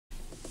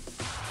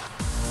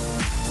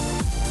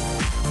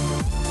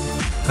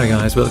Hi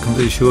guys, welcome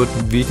to the short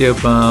video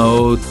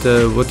about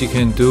what you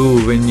can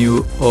do when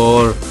you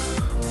are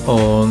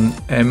on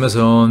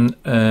Amazon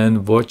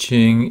and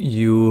watching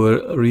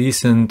your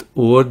recent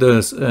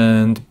orders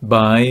and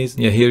buys.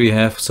 Yeah, here you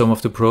have some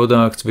of the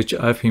products which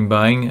I've been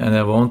buying, and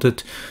I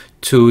wanted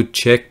to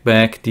check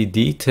back the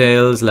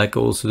details, like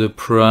also the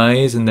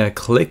price, and I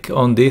click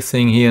on this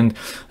thing here, and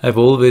I've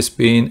always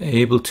been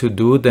able to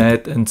do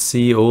that and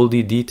see all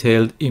the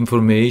detailed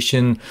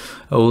information,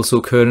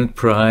 also current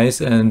price,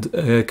 and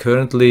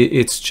currently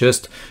it's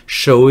just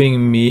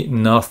showing me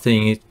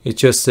nothing.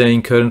 It's just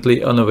saying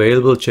currently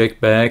unavailable, check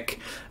back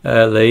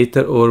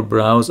later or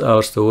browse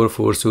our store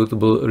for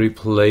suitable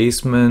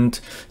replacement.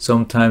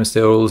 Sometimes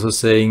they're also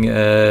saying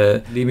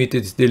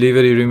limited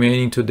delivery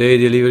remaining today,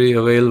 delivery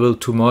available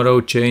tomorrow,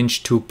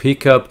 change to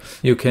pickup.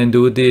 You can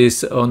do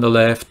this on the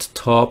left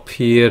top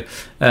here,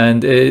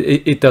 and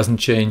it doesn't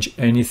change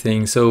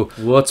anything. So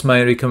what's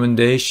my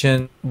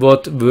recommendation?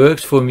 What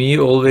worked for me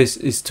always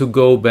is to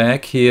go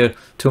back here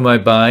to my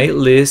buy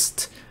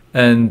list,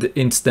 and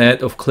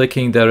instead of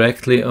clicking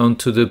directly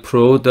onto the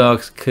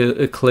product,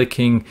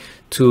 clicking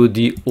to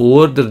the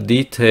order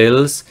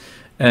details,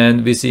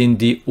 and within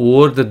the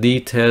order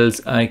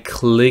details I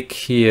click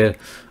here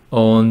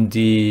on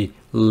the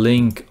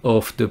link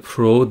of the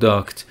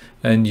product,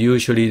 and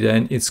usually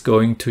then it's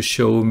going to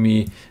show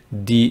me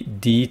the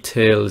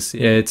details.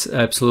 Yeah, it's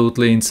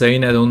absolutely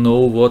insane. I don't know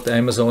what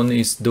Amazon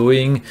is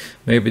doing.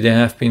 Maybe they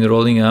have been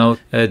rolling out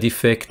a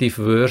defective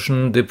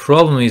version. The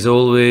problem is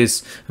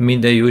always, I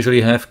mean, they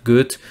usually have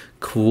good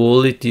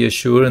quality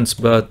assurance,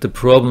 but the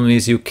problem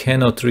is you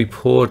cannot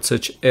report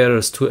such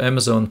errors to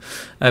Amazon.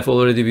 I've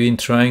already been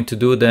trying to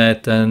do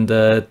that, and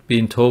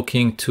been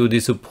talking to the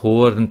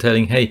support and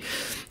telling, hey,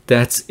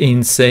 that's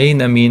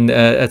insane. I mean,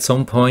 at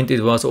some point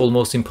it was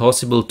almost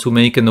impossible to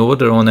make an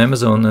order on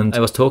Amazon, and I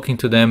was talking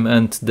to them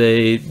and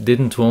they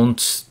didn't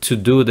want to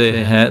do,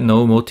 they had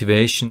no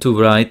motivation to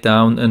write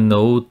down a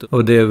note,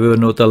 or they were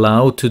not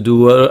allowed to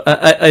do, or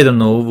I don't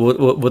know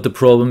what the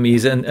problem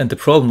is, and the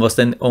problem was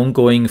then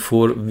ongoing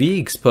for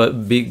weeks,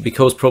 but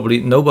because probably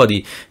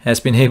nobody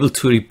has been able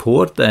to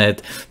report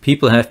that.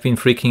 People have been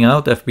freaking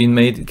out. I've been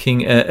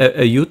making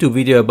a YouTube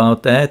video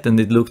about that, and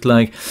it looked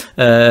like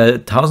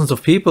thousands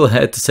of people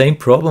had the same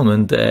problem,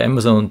 and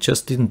Amazon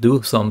just didn't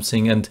do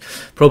something, and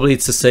probably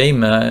it's the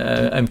same.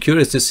 I'm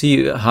curious to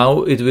see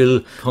how it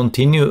will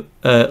continue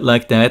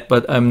like that,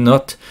 but I'm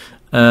not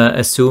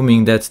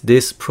assuming that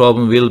this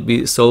problem will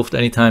be solved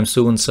anytime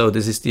soon. So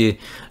this is the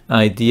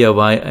idea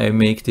why I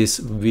make this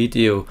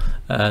video,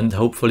 and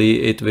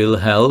hopefully it will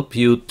help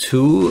you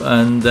too.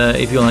 And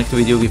if you like the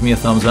video, give me a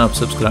thumbs up,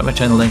 subscribe my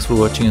channel. Thanks for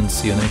watching, and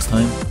see you next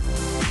time.